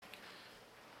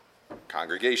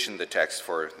Congregation, the text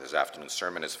for this afternoon's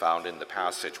sermon is found in the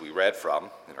passage we read from,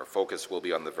 and our focus will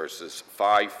be on the verses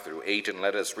 5 through 8, and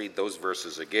let us read those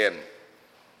verses again.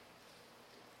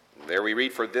 There we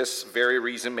read, "For this very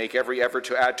reason make every effort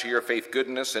to add to your faith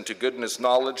goodness, and to goodness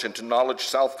knowledge, and to knowledge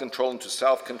self-control, and to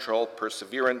self-control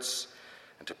perseverance,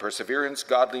 and to perseverance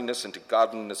godliness, and to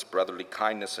godliness brotherly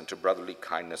kindness, and to brotherly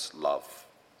kindness love.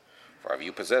 For if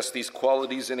you possess these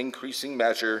qualities in increasing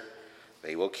measure,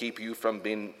 they will keep you from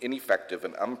being ineffective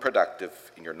and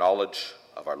unproductive in your knowledge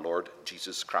of our Lord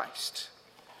Jesus Christ."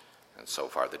 And so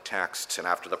far the text. And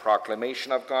after the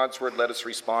proclamation of God's word, let us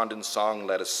respond in song.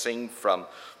 Let us sing from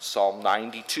Psalm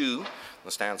 92, the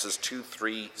stanzas 2,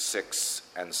 3, 6,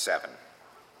 and 7.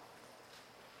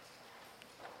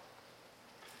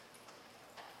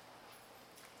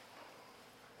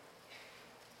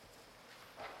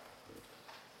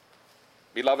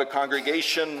 Beloved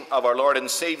congregation of our Lord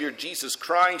and Savior Jesus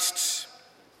Christ,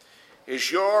 is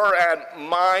your and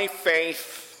my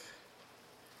faith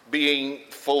being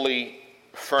fully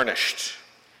furnished?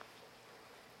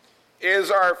 Is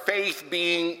our faith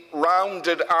being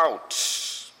rounded out?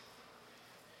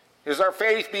 Is our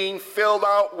faith being filled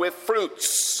out with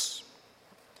fruits?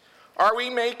 Are we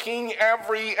making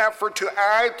every effort to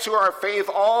add to our faith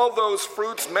all those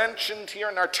fruits mentioned here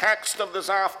in our text of this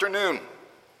afternoon?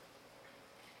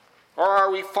 Or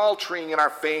are we faltering in our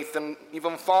faith and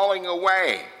even falling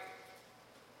away?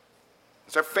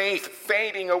 Is our faith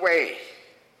fading away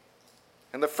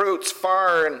and the fruits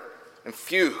far and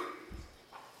few?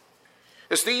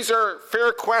 As these are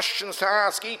fair questions to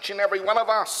ask each and every one of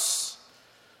us,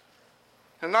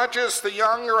 and not just the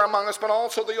younger among us, but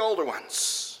also the older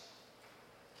ones.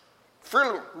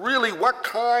 For really, what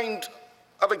kind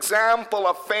of example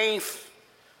of faith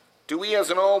do we as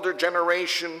an older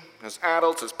generation, as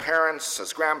adults, as parents,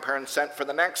 as grandparents, set for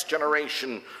the next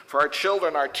generation, for our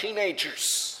children, our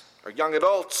teenagers, our young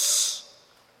adults?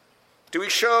 Do we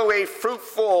show a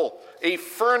fruitful, a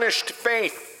furnished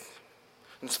faith?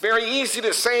 It's very easy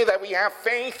to say that we have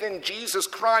faith in Jesus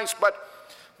Christ,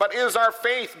 but is our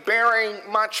faith bearing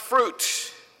much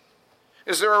fruit?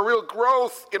 Is there a real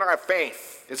growth in our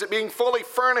faith? Is it being fully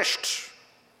furnished?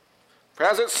 For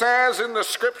as it says in the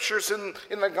scriptures in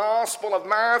the Gospel of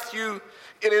Matthew,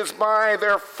 it is by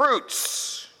their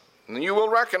fruits, and you will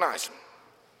recognize them.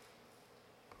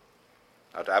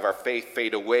 Now, to have our faith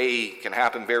fade away can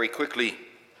happen very quickly.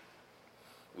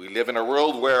 We live in a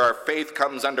world where our faith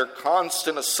comes under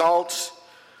constant assault.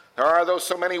 There are those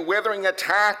so many withering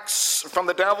attacks from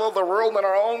the devil, the world, and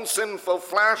our own sinful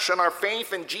flesh, and our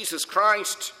faith in Jesus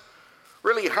Christ.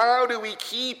 Really, how do we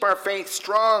keep our faith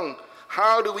strong?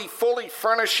 How do we fully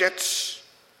furnish it?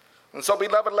 And so,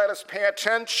 beloved, let us pay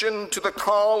attention to the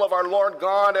call of our Lord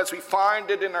God as we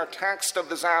find it in our text of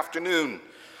this afternoon.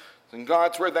 And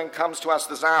God's word then comes to us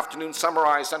this afternoon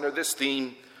summarized under this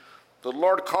theme. The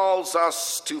Lord calls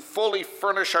us to fully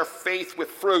furnish our faith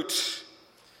with fruit.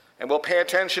 And we'll pay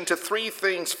attention to three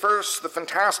things. First, the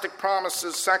fantastic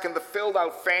promises. Second, the filled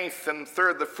out faith. And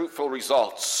third, the fruitful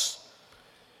results.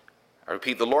 I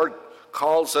repeat, the Lord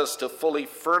calls us to fully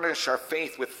furnish our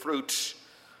faith with fruit.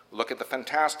 Look at the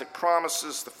fantastic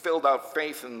promises, the filled out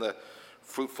faith, and the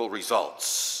fruitful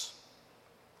results.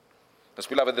 As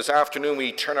beloved, this afternoon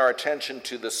we turn our attention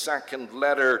to the second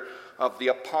letter of the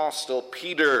Apostle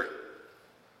Peter.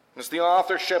 As the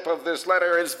authorship of this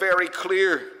letter is very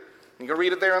clear. You can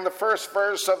read it there in the first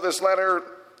verse of this letter.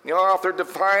 The author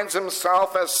defines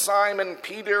himself as Simon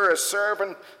Peter, a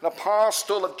servant, an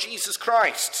apostle of Jesus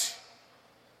Christ.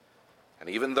 And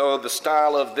even though the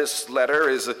style of this letter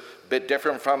is a bit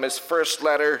different from his first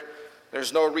letter,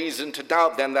 there's no reason to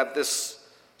doubt then that this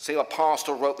same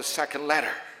apostle wrote the second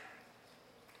letter.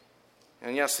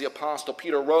 And yes, the apostle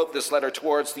Peter wrote this letter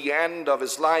towards the end of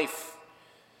his life.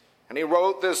 And he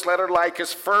wrote this letter like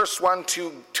his first one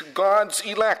to God's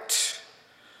elect,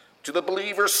 to the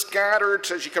believers scattered,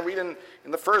 as you can read in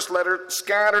the first letter,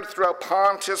 scattered throughout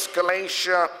Pontus,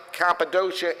 Galatia,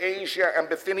 Cappadocia, Asia, and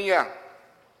Bithynia.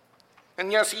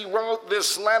 And yes, he wrote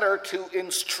this letter to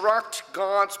instruct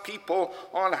God's people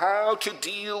on how to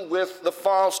deal with the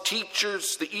false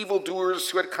teachers, the evildoers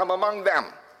who had come among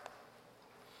them.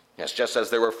 Yes, just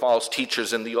as there were false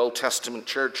teachers in the Old Testament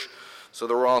church, so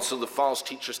there were also the false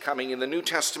teachers coming in the New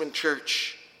Testament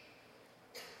church.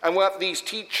 And what these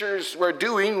teachers were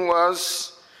doing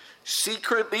was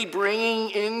secretly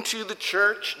bringing into the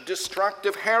church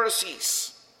destructive heresies.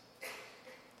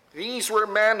 These were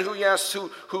men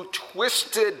who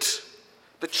twisted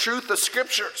the truth of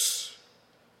Scriptures.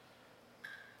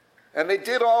 And they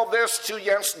did all this to,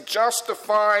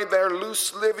 justify their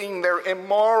loose living, their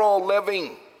immoral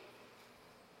living.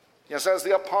 Yes, as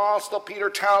the Apostle Peter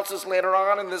tells us later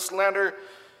on in this letter,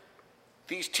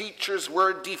 these teachers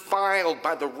were defiled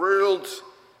by the world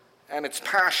and its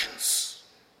passions.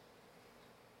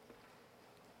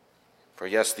 For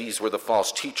yes, these were the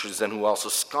false teachers then who also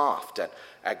scoffed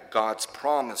at God's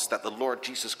promise that the Lord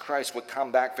Jesus Christ would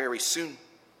come back very soon.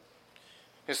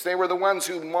 Yes, they were the ones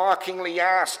who mockingly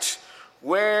asked,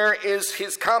 "Where is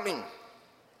his coming?"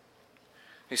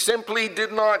 They simply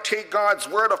did not take God's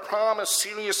word of promise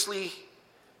seriously,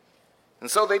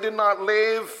 and so they did not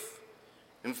live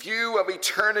in view of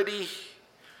eternity.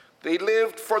 They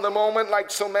lived for the moment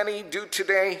like so many do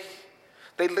today.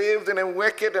 They lived in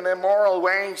wicked and immoral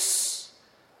ways.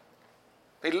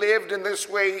 They lived in this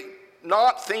way,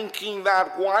 not thinking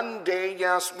that one day,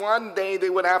 yes, one day they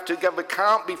would have to give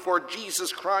account before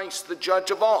Jesus Christ, the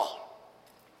judge of all.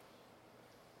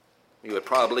 We would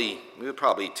probably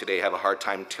today have a hard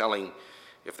time telling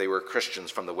if they were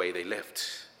Christians from the way they lived.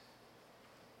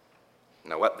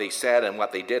 Now, what they said and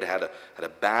what they did had a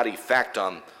bad effect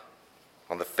on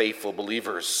the faithful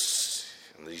believers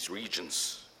in these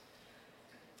regions.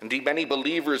 Indeed, many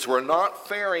believers were not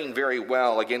faring very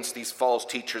well against these false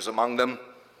teachers among them.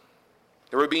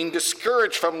 They were being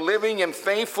discouraged from living in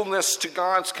faithfulness to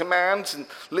God's commands and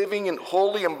living in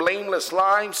holy and blameless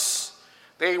lives.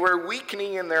 They were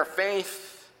weakening in their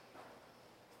faith.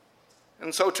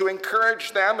 And so to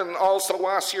encourage them and also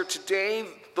us here today,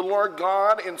 the Lord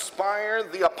God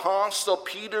inspired the Apostle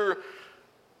Peter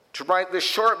to write this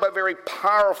short but very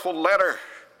powerful letter.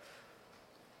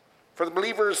 For the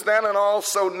believers then and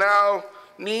also now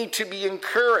need to be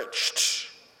encouraged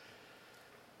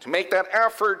to make that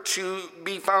effort to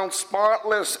be found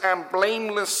spotless and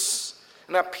blameless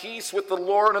and at peace with the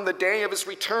Lord on the day of his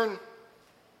return.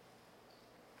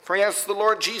 For yes, the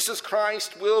Lord Jesus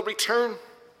Christ will return.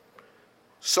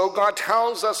 So God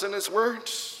tells us in his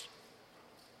words.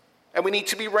 And we need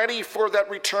to be ready for that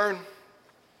return.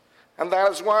 And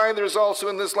that is why there's also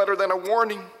in this letter then a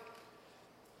warning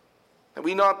that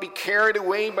we not be carried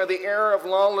away by the error of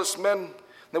lawless men,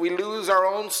 that we lose our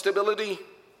own stability.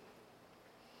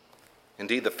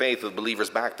 Indeed, the faith of the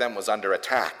believers back then was under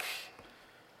attack.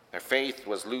 Their faith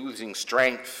was losing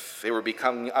strength. They were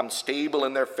becoming unstable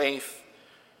in their faith.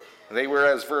 They were,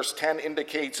 as verse 10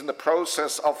 indicates, in the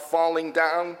process of falling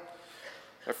down.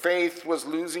 Their faith was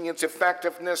losing its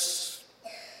effectiveness.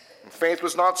 Their faith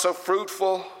was not so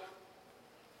fruitful.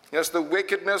 Yes, the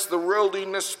wickedness, the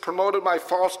worldliness promoted by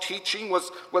false teaching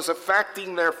was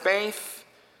affecting their faith.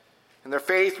 And their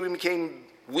faith became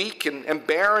weak and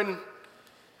barren.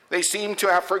 They seemed to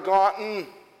have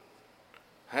forgotten,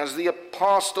 as the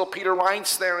Apostle Peter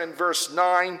writes there in verse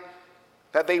 9,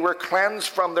 that they were cleansed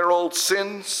from their old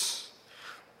sins.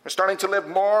 They're starting to live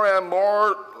more and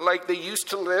more like they used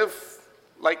to live,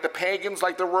 like the pagans,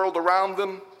 like the world around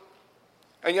them.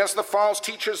 And yes, the false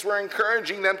teachers were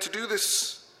encouraging them to do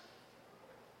this.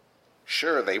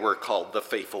 Sure, they were called the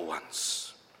faithful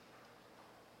ones.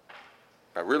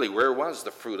 But really, where was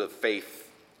the fruit of faith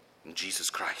in Jesus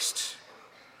Christ?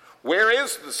 Where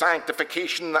is the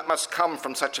sanctification that must come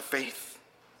from such a faith?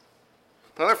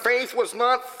 Now, their faith was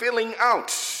not filling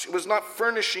out. It was not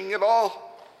furnishing at all.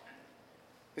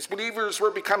 These believers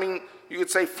were becoming, you could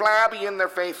say, flabby in their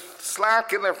faith,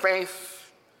 slack in their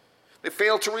faith. They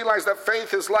failed to realize that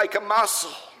faith is like a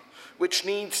muscle which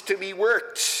needs to be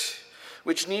worked,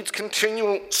 which needs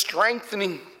continual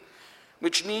strengthening,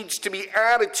 which needs to be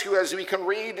added to, as we can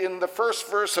read in the first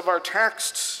verse of our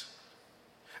text.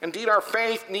 Indeed, our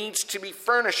faith needs to be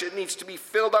furnished, it needs to be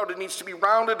filled out, it needs to be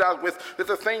rounded out with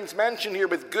the things mentioned here,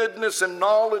 with goodness and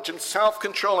knowledge and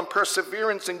self-control and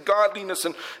perseverance and godliness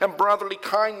and brotherly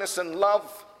kindness and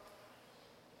love.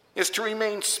 Is to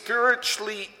remain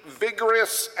spiritually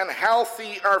vigorous and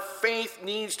healthy, our faith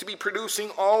needs to be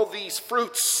producing all these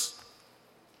fruits.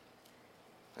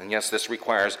 And yes, this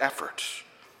requires effort.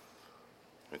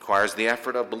 It requires the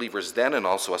effort of believers then and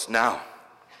also us now.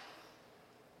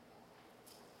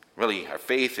 Really, our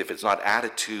faith, if it's not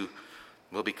added to,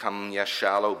 will become,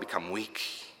 shallow, become weak.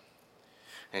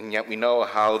 And yet we know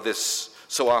how this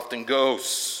so often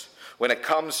goes. When it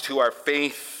comes to our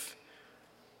faith,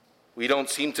 we don't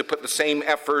seem to put the same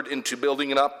effort into building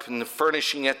it up and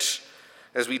furnishing it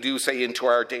as we do, say, into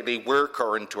our daily work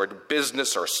or into our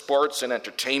business or sports and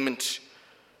entertainment.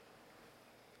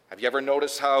 Have you ever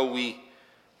noticed how we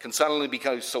can suddenly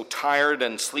become so tired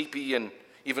and sleepy and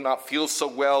even not feel so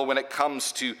well when it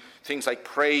comes to things like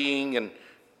praying and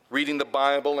reading the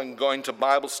Bible and going to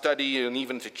Bible study and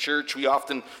even to church? We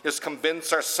often just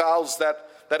convince ourselves that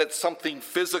it's something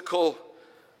physical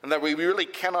and that we really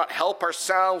cannot help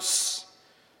ourselves.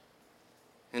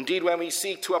 Indeed, when we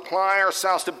seek to apply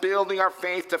ourselves to building our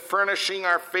faith, to furnishing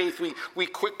our faith, we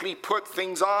quickly put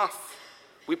things off.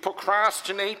 We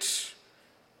procrastinate.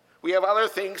 We have other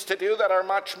things to do that are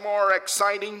much more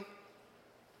exciting.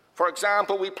 For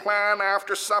example, we plan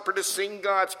after supper to sing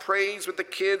God's praise with the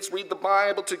kids, read the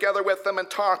Bible together with them, and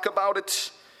talk about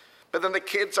it. But then the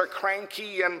kids are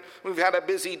cranky, and we've had a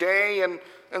busy day,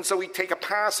 and so we take a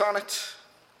pass on it.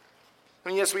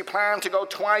 And yes, we plan to go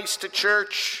twice to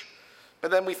church. But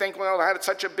then we think, well, I had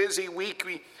such a busy week,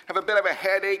 we have a bit of a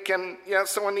headache, and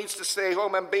someone needs to stay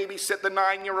home and babysit the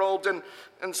 9-year-old,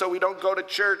 and so we don't go to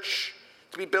church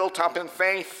to be built up in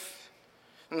faith.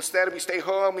 Instead, we stay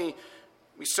home,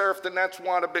 we surf the nets,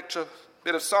 want a bit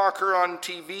of soccer on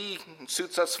TV, it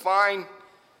suits us fine.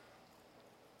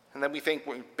 And then we think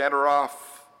we're better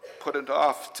off, put it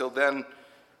off till then,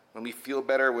 when we feel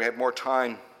better, we have more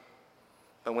time.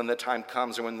 But when the time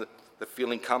comes, or when the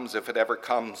feeling comes, if it ever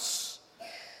comes,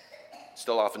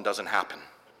 still often doesn't happen.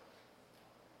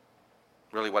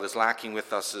 Really, what is lacking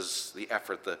with us is the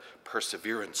effort, the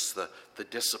perseverance, the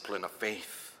discipline of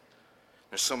faith.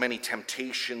 There's so many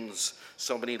temptations,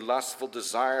 so many lustful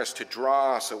desires to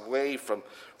draw us away from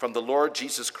the Lord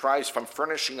Jesus Christ, from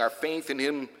furnishing our faith in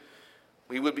Him.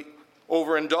 We would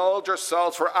overindulge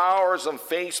ourselves for hours on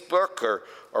Facebook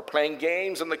or playing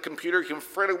games on the computer. You can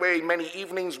frit away many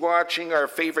evenings watching our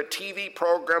favorite TV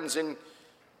programs, and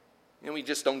we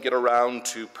just don't get around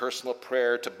to personal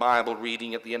prayer, to Bible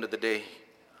reading at the end of the day,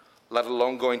 let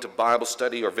alone going to Bible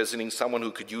study or visiting someone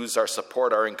who could use our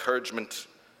support, our encouragement.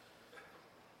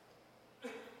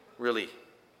 Really,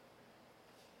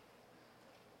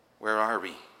 where are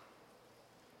we?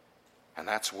 And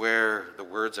that's where the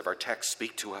words of our text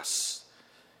speak to us.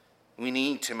 We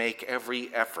need to make every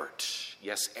effort,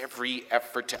 yes, every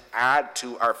effort to add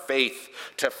to our faith,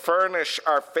 to furnish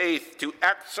our faith, to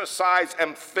exercise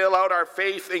and fill out our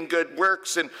faith in good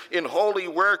works and in holy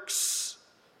works.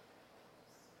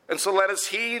 And so let us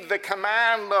heed the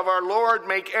command of our Lord,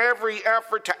 make every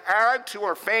effort to add to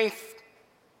our faith.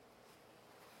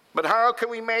 But how can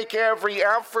we make every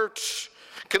effort,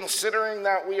 considering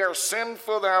that we are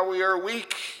sinful, that we are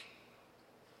weak?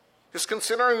 Just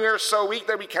considering we are so weak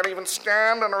that we can't even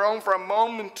stand on our own for a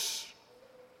moment.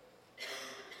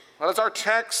 Well, as our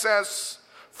text says,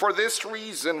 for this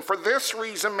reason,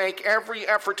 make every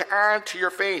effort to add to your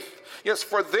faith. Yes,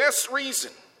 for this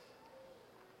reason.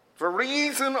 For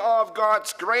reason of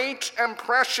God's great and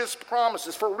precious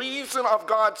promises. For reason of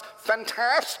God's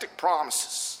fantastic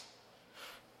promises.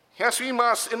 Yes, we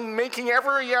must, in making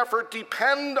every effort,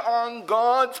 depend on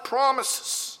God's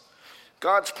promises.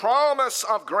 God's promise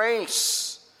of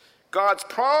grace, God's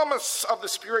promise of the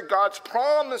Spirit, God's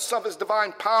promise of His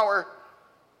divine power.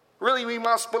 Really, we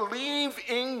must believe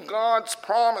in God's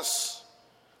promise.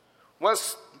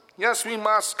 Yes, we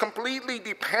must completely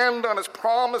depend on His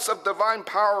promise of divine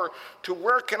power to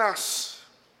work in us.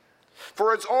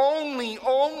 For it's only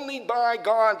by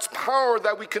God's power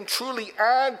that we can truly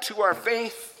add to our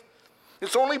faith.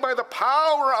 It's only by the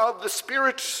power of the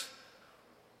Spirit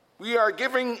we are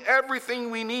giving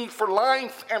everything we need for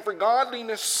life and for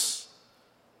godliness.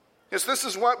 Yes, this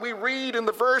is what we read in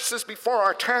the verses before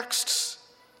our texts.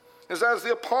 As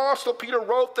the Apostle Peter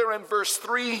wrote there in verse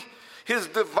 3, His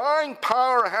divine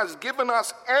power has given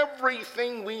us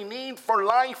everything we need for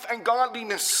life and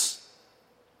godliness.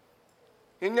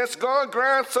 And yes, God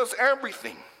grants us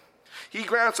everything. He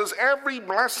grants us every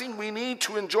blessing we need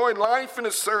to enjoy life in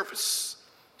His service.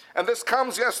 And this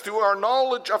comes, yes, through our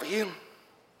knowledge of Him.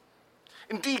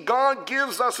 Indeed, God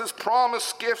gives us His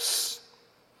promised gifts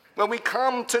when we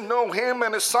come to know Him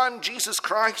and His Son, Jesus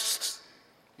Christ,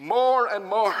 more and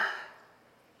more.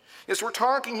 Yes, we're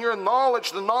talking here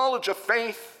knowledge, the knowledge of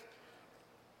faith.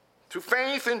 Through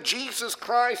faith in Jesus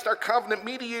Christ, our covenant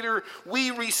mediator,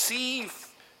 we receive,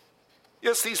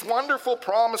 yes, these wonderful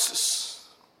promises.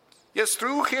 Yes,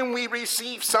 through Him we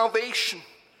receive salvation.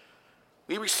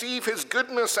 We receive His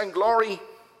goodness and glory.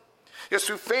 Yes,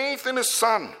 through faith in His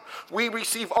Son, we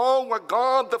receive all what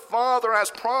God the Father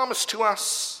has promised to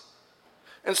us.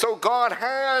 And so God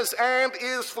has and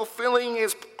is fulfilling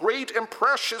His great and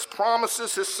precious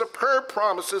promises, His superb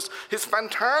promises, His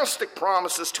fantastic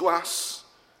promises to us.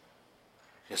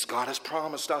 Yes, God has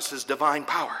promised us His divine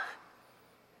power.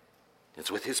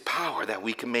 It's with His power that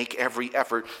we can make every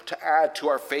effort to add to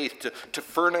our faith, to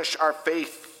furnish our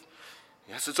faith.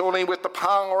 Yes, it's only with the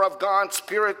power of God's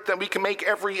Spirit that we can make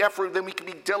every effort, that we can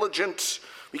be diligent,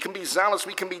 we can be zealous,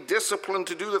 we can be disciplined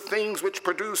to do the things which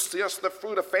produce, yes, the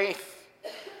fruit of faith.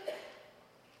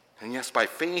 And yes, by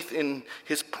faith in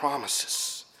His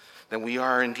promises, then we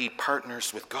are indeed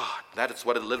partners with God. That is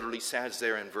what it literally says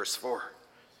there in verse 4.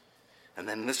 And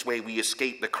then this way we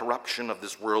escape the corruption of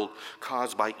this world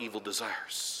caused by evil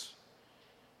desires.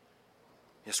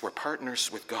 Yes, we're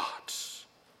partners with God.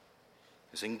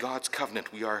 As in God's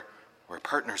covenant, we're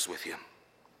partners with him.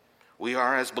 We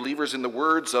are, as believers, in the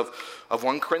words of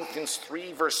 1 Corinthians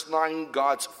 3, verse 9,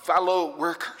 God's fellow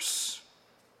workers.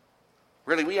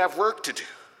 Really, we have work to do.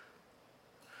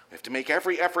 We have to make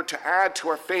every effort to add to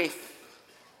our faith.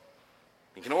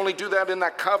 We can only do that in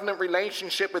that covenant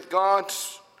relationship with God,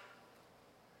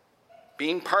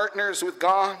 being partners with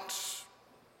God.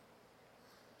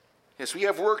 Yes, we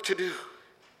have work to do.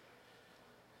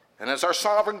 And as our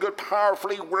sovereign good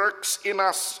powerfully works in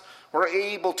us, we're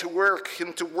able to work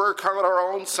out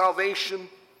our own salvation.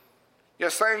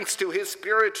 Yes, thanks to his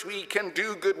Spirit, we can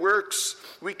do good works.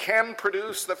 We can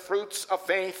produce the fruits of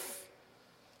faith.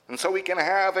 And so we can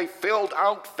have a filled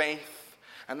out faith.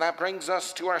 And that brings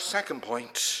us to our second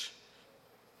point.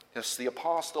 Yes, the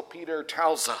Apostle Peter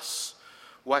tells us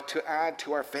what to add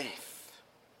to our faith.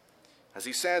 As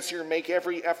he says here, make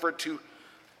every effort to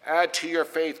add to your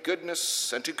faith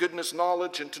goodness, and to goodness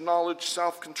knowledge, and to knowledge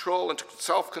self-control, and to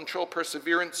self-control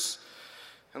perseverance.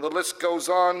 And the list goes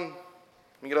on.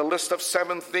 We get a list of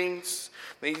 7 things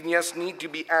that, yes, need to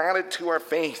be added to our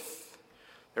faith.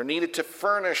 They're needed to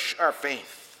furnish our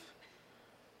faith.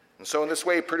 And so in this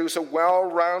way, produce a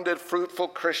well-rounded, fruitful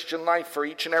Christian life for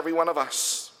each and every one of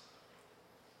us.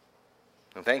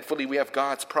 And thankfully, we have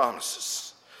God's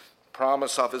promises,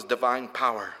 promise of his divine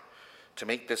power to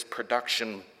make this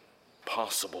production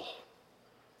possible.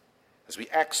 As we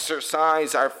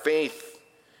exercise our faith,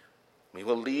 we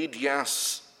will lead,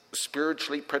 yes,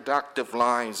 spiritually productive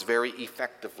lives, very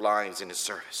effective lives in his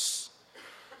service.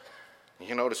 And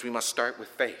you notice we must start with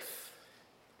faith.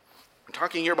 I'm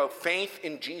talking here about faith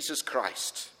in Jesus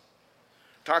Christ.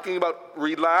 I'm talking about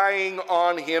relying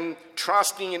on him,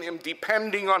 trusting in him,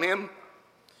 depending on him.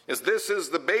 As this is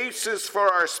the basis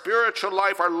for our spiritual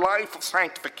life, our life of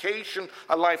sanctification,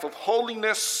 a life of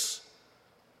holiness.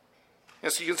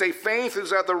 Yes, you can say faith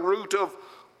is at the root of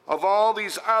all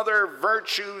these other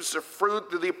virtues or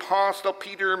fruit that the Apostle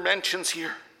Peter mentions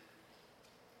here.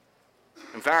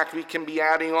 In fact, we can be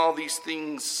adding all these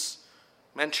things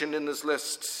mentioned in this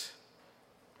list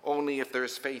only if there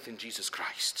is faith in Jesus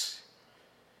Christ.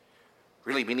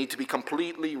 Really, we need to be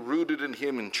completely rooted in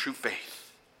him in true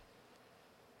faith.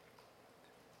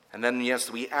 And then, yes,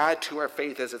 we add to our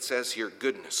faith, as it says here,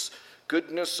 goodness.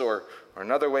 Goodness, or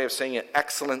another way of saying it,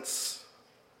 excellence.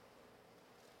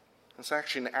 It's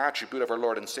actually an attribute of our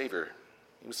Lord and Savior.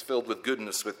 He was filled with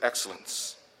goodness, with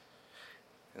excellence.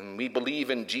 And we believe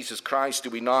in Jesus Christ, do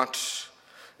we not?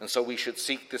 And so we should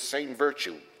seek the same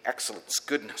virtue, excellence,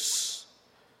 goodness.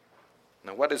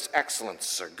 Now, what is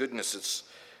excellence or goodness?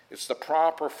 It's the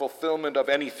proper fulfillment of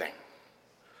anything.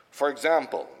 For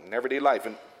example, in everyday life,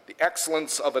 the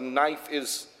excellence of a knife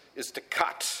is to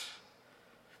cut.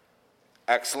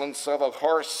 Excellence of a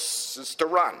horse is to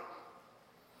run.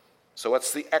 So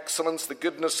what's the excellence, the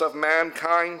goodness of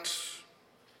mankind?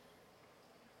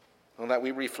 Well, that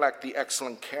we reflect the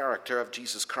excellent character of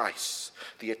Jesus Christ,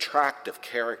 the attractive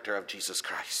character of Jesus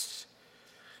Christ.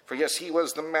 For yes, he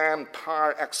was the man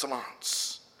par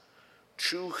excellence.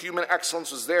 True human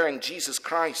excellence was there in Jesus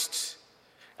Christ,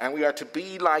 and we are to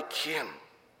be like him.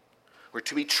 We're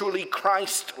to be truly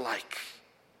Christ-like.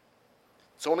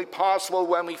 It's only possible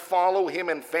when we follow him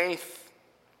in faith.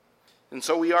 And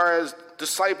so we are, as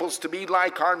disciples, to be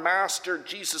like our Master,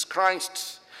 Jesus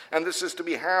Christ. And this is to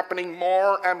be happening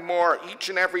more and more, each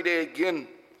and every day again.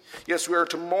 Yes, we are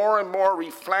to more and more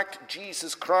reflect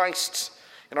Jesus Christ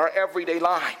in our everyday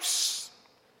lives.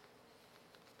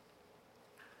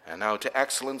 And now to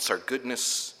excellence or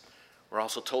goodness, we're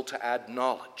also told to add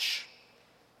knowledge.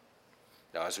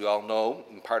 Now, as we all know,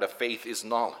 part of faith is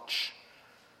knowledge.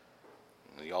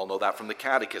 We all know that from the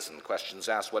Catechism. The question's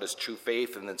asked, what is true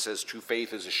faith? And then it says, true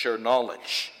faith is a sure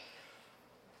knowledge.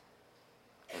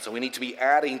 And so we need to be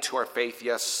adding to our faith,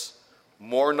 yes,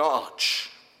 more knowledge.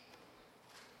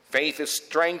 Faith is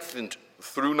strengthened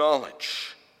through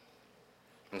knowledge.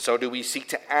 And so do we seek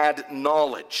to add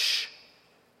knowledge?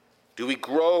 Do we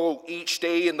grow each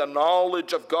day in the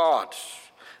knowledge of God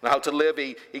and how to live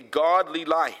a godly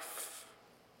life?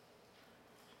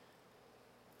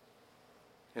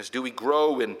 As do we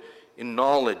grow in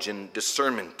knowledge and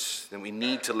discernment, then we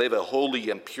need to live a holy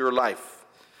and pure life,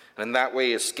 and in that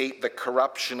way escape the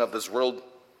corruption of this world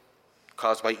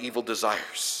caused by evil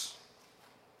desires.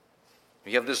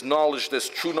 When you have this knowledge, this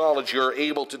true knowledge, you're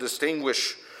able to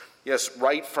distinguish, yes,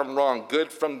 right from wrong, good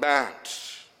from bad.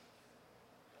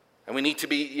 And we need to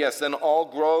be, yes, then all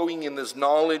growing in this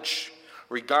knowledge,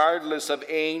 regardless of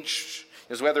age.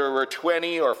 Is whether we're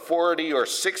 20 or 40 or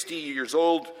 60 years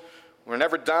old, we're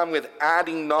never done with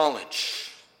adding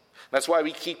knowledge. That's why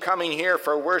we keep coming here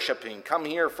for worshiping, come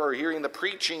here for hearing the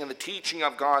preaching and the teaching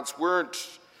of God's word.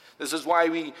 This is why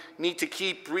we need to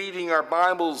keep reading our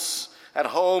Bibles at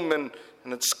home and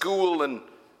at school and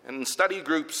in study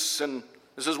groups. And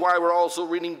this is why we're also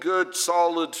reading good,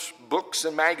 solid books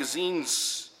and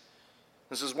magazines.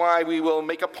 This is why we will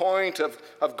make a point of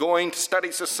going to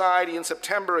study society in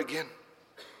September again.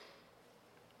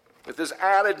 With this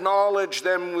added knowledge,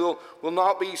 then we'll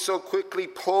not be so quickly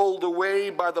pulled away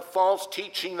by the false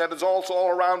teaching that is also all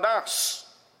around us.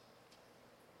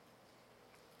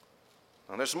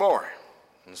 And there's more.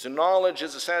 And so knowledge,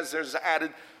 as it says, there's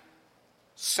added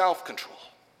self-control.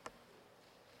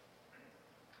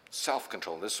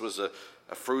 Self-control. This was a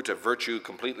fruit of virtue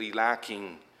completely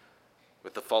lacking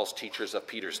with the false teachers of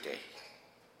Peter's day.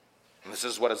 And this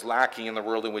is what is lacking in the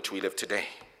world in which we live today.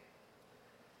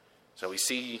 So we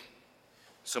see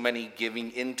so many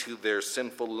giving into their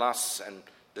sinful lusts and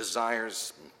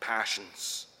desires and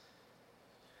passions.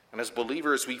 And as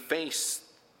believers, we face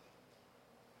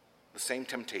the same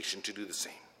temptation to do the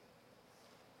same.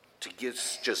 To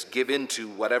just give into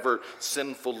whatever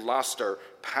sinful lust or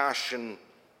passion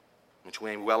which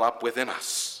may well up within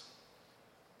us.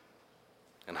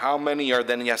 And how many are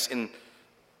then, yes, in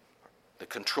the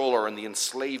control or in the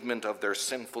enslavement of their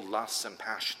sinful lusts and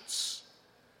passions?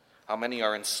 How many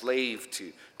are enslaved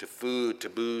to food, to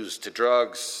booze, to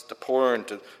drugs, to porn,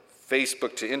 to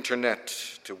Facebook, to internet,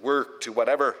 to work, to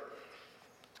whatever?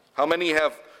 How many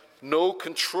have no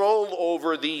control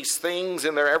over these things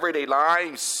in their everyday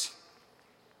lives?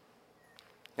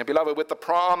 And beloved, with the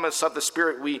promise of the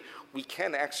Spirit, we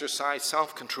can exercise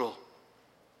self-control.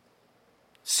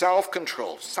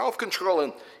 Self-control.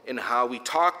 Self-control in how we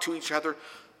talk to each other.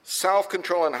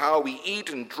 Self-control in how we eat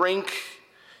and drink.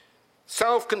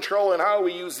 Self-control in how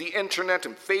we use the internet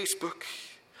and Facebook.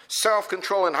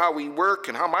 Self-control in how we work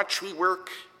and how much we work,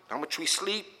 how much we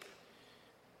sleep.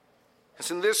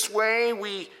 As in this way,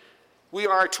 we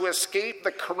are to escape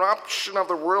the corruption of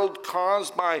the world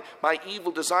caused by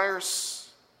evil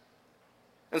desires.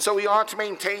 And so we ought to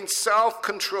maintain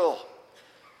self-control.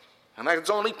 And that is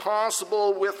only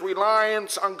possible with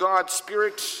reliance on God's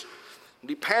Spirit,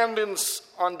 dependence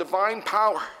on divine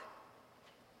power.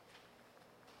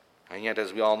 And yet,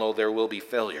 as we all know, there will be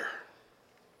failure.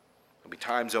 There will be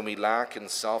times when we lack in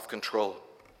self-control,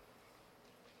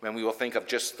 when we will think of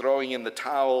just throwing in the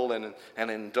towel and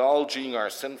indulging our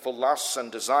sinful lusts and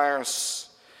desires.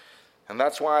 And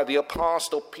that's why the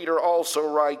Apostle Peter also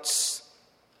writes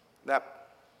that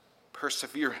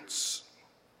perseverance,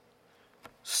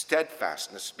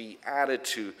 steadfastness be added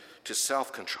to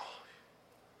self-control.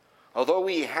 Although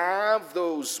we have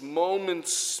those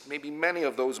moments, maybe many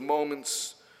of those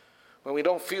moments, when we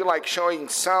don't feel like showing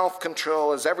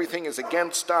self-control as everything is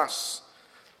against us,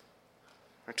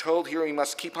 we're told here we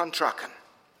must keep on trucking.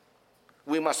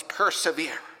 We must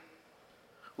persevere.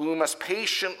 We must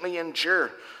patiently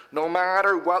endure, no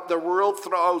matter what the world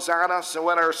throws at us and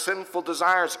what our sinful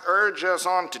desires urge us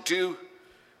on to do.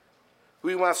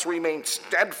 We must remain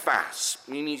steadfast.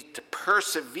 We need to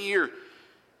persevere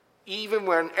even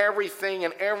when everything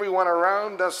and everyone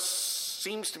around us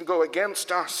seems to go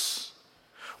against us.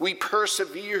 We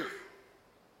persevere.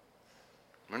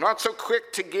 We're not so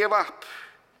quick to give up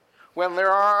when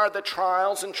there are the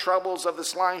trials and troubles of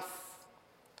this life.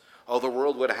 Oh, the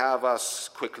world would have us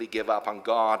quickly give up on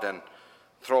God and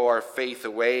throw our faith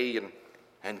away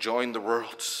and join the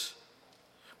world.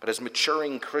 But as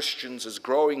maturing Christians, as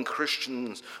growing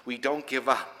Christians, we don't give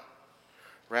up.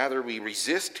 Rather, we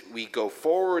resist, we go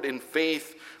forward in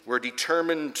faith. We're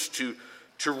determined to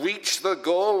reach the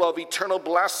goal of eternal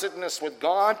blessedness with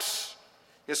God.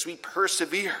 Yes, we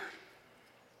persevere.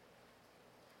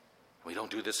 We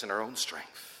don't do this in our own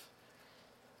strength.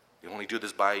 We only do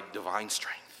this by divine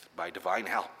strength, by divine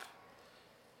help.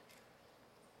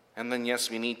 And then,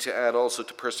 yes, we need to add also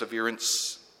to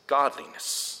perseverance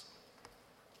godliness.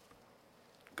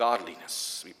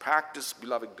 Godliness. We practice,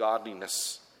 beloved,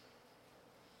 godliness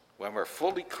when we're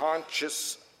fully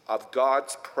conscious of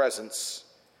God's presence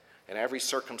in every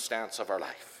circumstance of our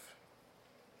life.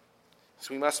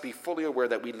 So we must be fully aware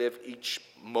that we live each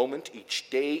moment, each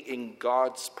day in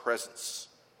God's presence.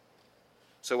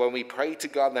 So when we pray to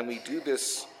God, then we do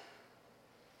this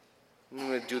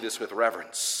with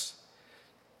reverence.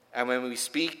 And when we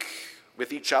speak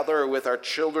with each other or with our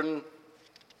children,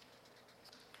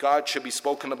 God should be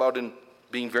spoken about in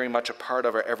being very much a part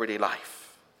of our everyday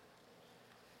life.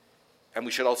 And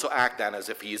we should also act then as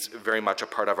if He is very much a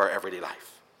part of our everyday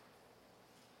life.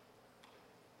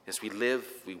 As we live,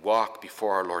 we walk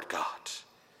before our Lord God.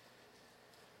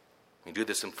 We do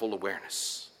this in full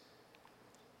awareness.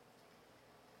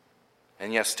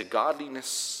 And yes, to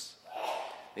godliness,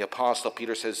 the Apostle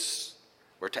Peter says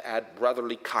we're to add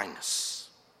brotherly kindness.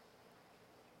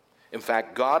 In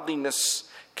fact, godliness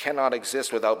cannot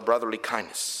exist without brotherly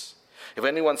kindness. If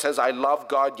anyone says, I love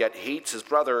God, yet hates his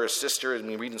brother or sister, and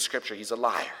we read in Scripture, he's a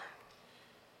liar.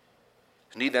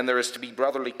 Indeed, then there is to be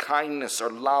brotherly kindness or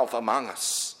love among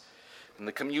us. In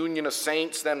the communion of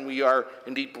saints, then we are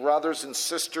indeed brothers and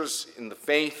sisters in the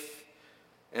faith.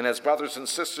 And as brothers and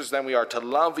sisters, then we are to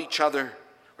love each other,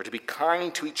 or to be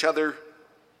kind to each other.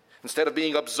 Instead of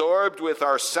being absorbed with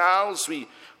ourselves, we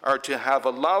are to have a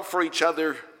love for each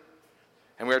other.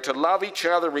 And we are to love each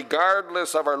other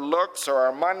regardless of our looks or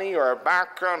our money or our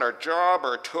background, our job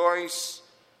or our toys.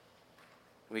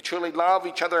 When we truly love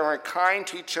each other and are kind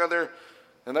to each other,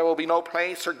 then there will be no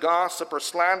place for gossip or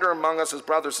slander among us as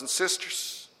brothers and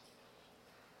sisters.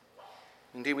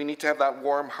 Indeed, we need to have that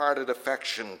warm-hearted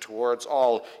affection towards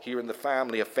all here in the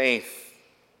family of faith.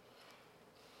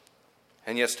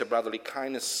 And yes, to brotherly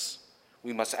kindness,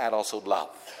 we must add also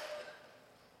love.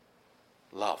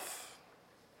 Love.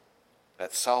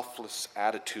 That selfless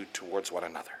attitude towards one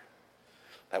another.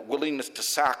 That willingness to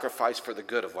sacrifice for the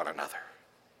good of one another.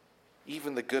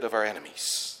 Even the good of our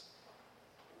enemies.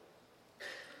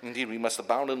 Indeed, we must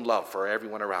abound in love for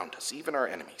everyone around us, even our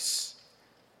enemies.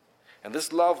 And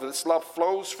this love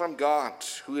flows from God,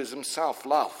 who is himself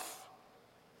love.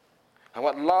 And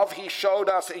what love he showed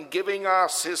us in giving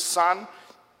us his Son.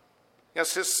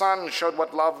 Yes, his Son showed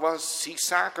what love was. He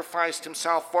sacrificed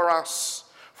himself for us,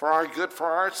 for our good, for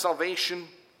our salvation.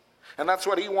 And that's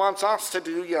what he wants us to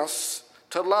do, yes,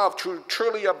 to love, to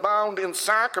truly abound in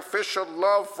sacrificial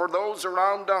love for those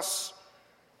around us.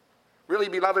 Really,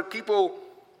 beloved, people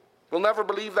will never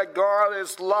believe that God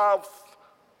is love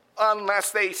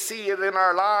unless they see it in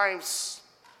our lives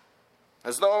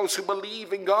as those who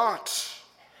believe in God.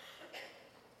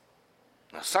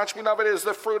 Now, such, beloved, is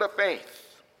the fruit of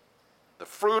faith, the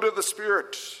fruit of the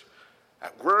Spirit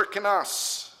at work in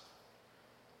us.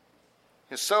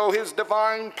 And so his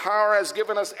divine power has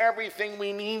given us everything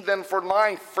we need then for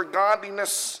life, for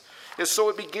godliness. And so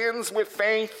it begins with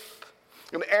faith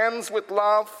and ends with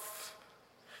love.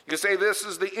 You can say this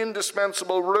is the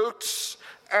indispensable roots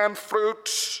and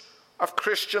fruit of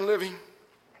Christian living.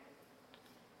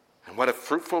 And what a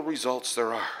fruitful results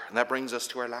there are. And that brings us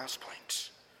to our last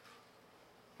point.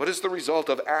 What is the result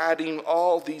of adding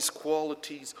all these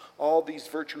qualities, all these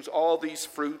virtues, all these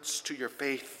fruits to your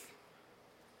faith?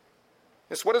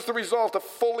 Yes, what is the result of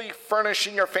fully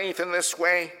furnishing your faith in this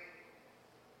way?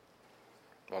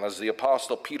 Well, as the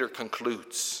Apostle Peter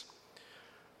concludes,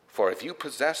 for if you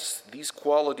possess these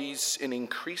qualities in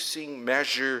increasing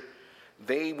measure,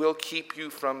 they will keep you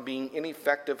from being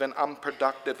ineffective and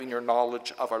unproductive in your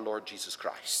knowledge of our Lord Jesus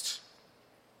Christ.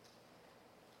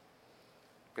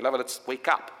 Beloved, let's wake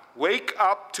up. Wake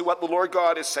up to what the Lord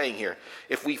God is saying here.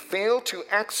 If we fail to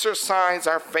exercise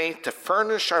our faith, to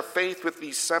furnish our faith with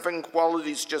these 7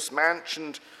 qualities just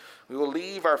mentioned, we will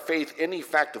leave our faith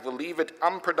ineffective. We'll leave it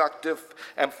unproductive.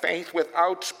 And faith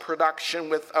without production,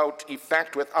 without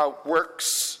effect, without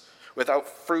works, without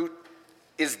fruit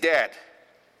is dead.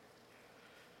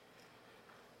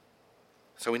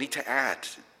 So we need to add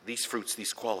these fruits,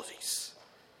 these qualities.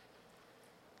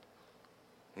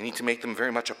 We need to make them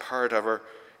very much a part of our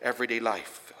everyday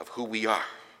life, of who we are.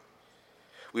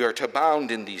 We are to abound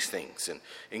in these things,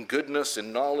 in goodness,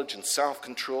 in knowledge, in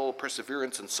self-control,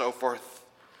 perseverance, and so forth.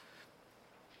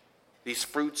 These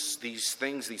fruits, these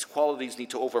things, these qualities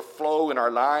need to overflow in our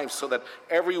lives so that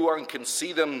everyone can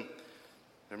see them.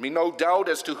 There be no doubt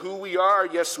as to who we are.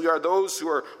 Yes, we are those who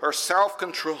are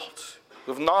self-controlled,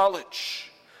 with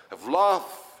knowledge, of love,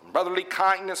 brotherly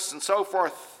kindness, and so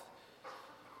forth.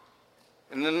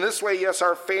 And in this way, yes,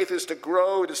 our faith is to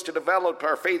grow, it is to develop,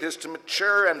 our faith is to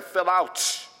mature and fill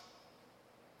out.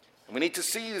 And we need to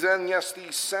see then, yes,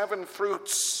 these 7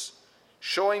 fruits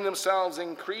showing themselves in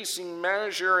increasing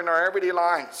measure in our everyday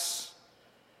lives.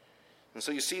 And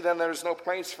so you see then there's no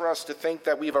place for us to think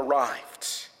that we've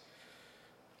arrived.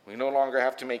 We no longer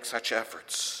have to make such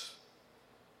efforts.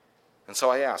 And so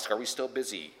I ask, are we still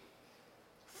busy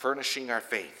furnishing our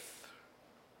faith?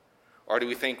 Or do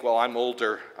we think, well, I'm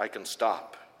older, I can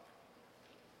stop?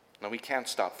 No, we can't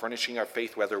stop furnishing our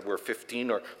faith whether we're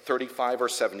 15 or 35 or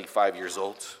 75 years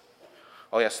old.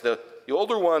 Oh yes, the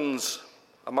older ones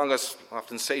among us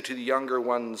often say to the younger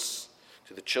ones,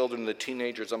 to the children, the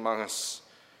teenagers among us,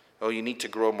 oh, you need to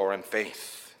grow more in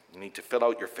faith. You need to fill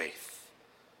out your faith.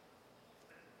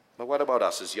 But what about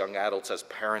us as young adults, as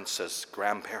parents, as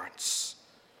grandparents?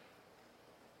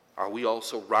 Are we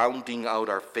also rounding out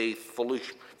our faith, fully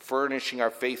furnishing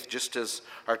our faith just as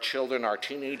our children, our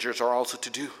teenagers are also to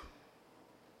do?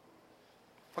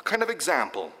 What kind of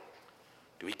example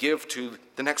do we give to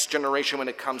the next generation when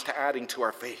it comes to adding to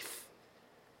our faith?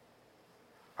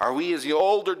 Are we, as the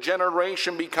older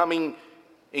generation, becoming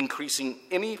increasing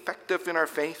ineffective in our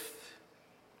faith?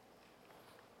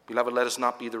 Beloved, let us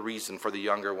not be the reason for the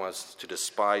younger ones to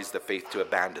despise the faith, to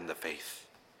abandon the faith.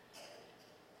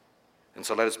 And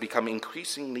so let us become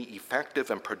increasingly effective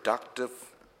and productive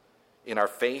in our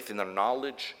faith, in the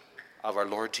knowledge of our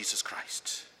Lord Jesus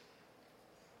Christ.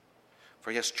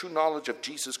 For yes, true knowledge of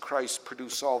Jesus Christ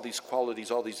produces all these qualities,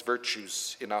 all these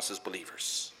virtues in us as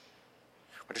believers.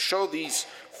 But to show these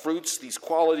fruits, these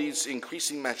qualities,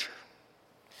 increasing measure.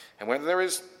 And when there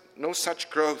is no such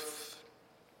growth,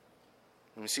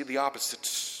 when we see the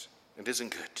opposite, it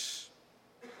isn't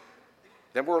good.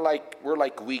 Then we're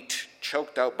like wheat,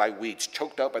 choked out by weeds,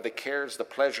 choked out by the cares, the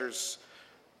pleasures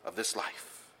of this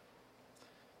life.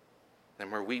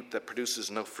 Then we're wheat that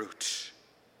produces no fruit.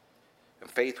 And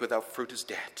faith without fruit is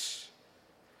dead.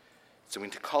 So we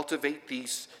need to cultivate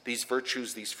these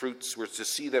virtues, these fruits. We're to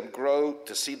see them grow,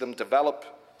 to see them develop.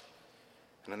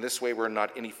 And in this way, we're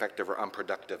not ineffective or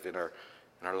unproductive in our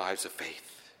lives of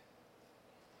faith.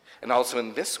 And also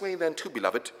in this way then too,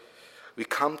 beloved, we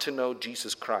come to know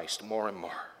Jesus Christ more and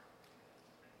more.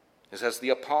 As the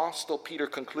Apostle Peter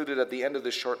concluded at the end of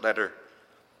this short letter,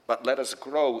 but let us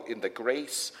grow in the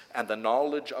grace and the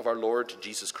knowledge of our Lord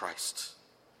Jesus Christ.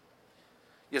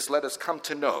 Yes, let us come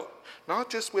to know, not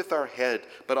just with our head,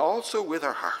 but also with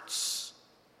our hearts.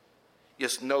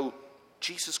 Yes, know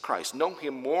Jesus Christ, know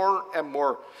him more and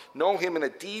more, know him in a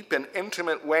deep and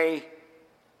intimate way,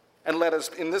 and let us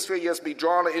in this way, yes, be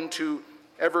drawn into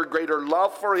ever greater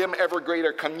love for him, ever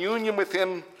greater communion with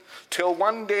him, till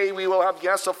one day we will have,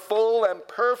 yes, a full and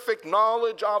perfect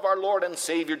knowledge of our Lord and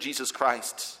Savior Jesus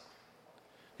Christ.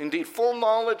 Indeed, full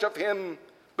knowledge of him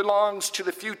belongs to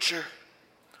the future,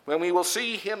 when we will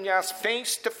see him, yes,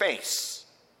 face to face.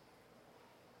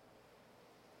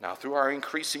 Now, through our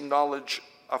increasing knowledge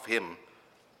of him,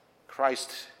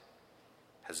 Christ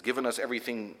has given us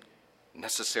everything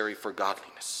necessary for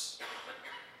godliness,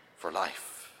 for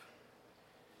life.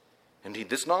 Indeed,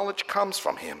 this knowledge comes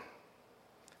from him.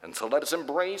 And so let us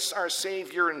embrace our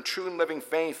Savior in true and living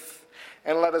faith,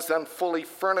 and let us then fully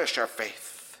furnish our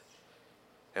faith.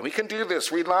 And we can do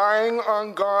this relying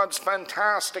on God's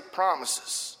fantastic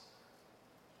promises.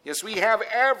 Yes, we have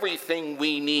everything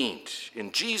we need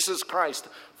in Jesus Christ.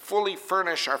 Fully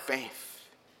furnish our faith.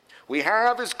 We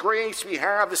have his grace, we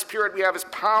have his Spirit, we have his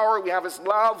power, we have his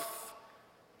love.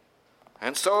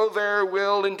 And so there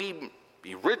will indeed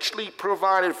be richly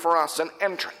provided for us an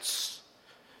entrance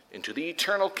into the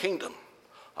eternal kingdom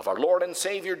of our Lord and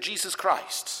Savior Jesus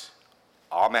Christ.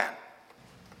 Amen.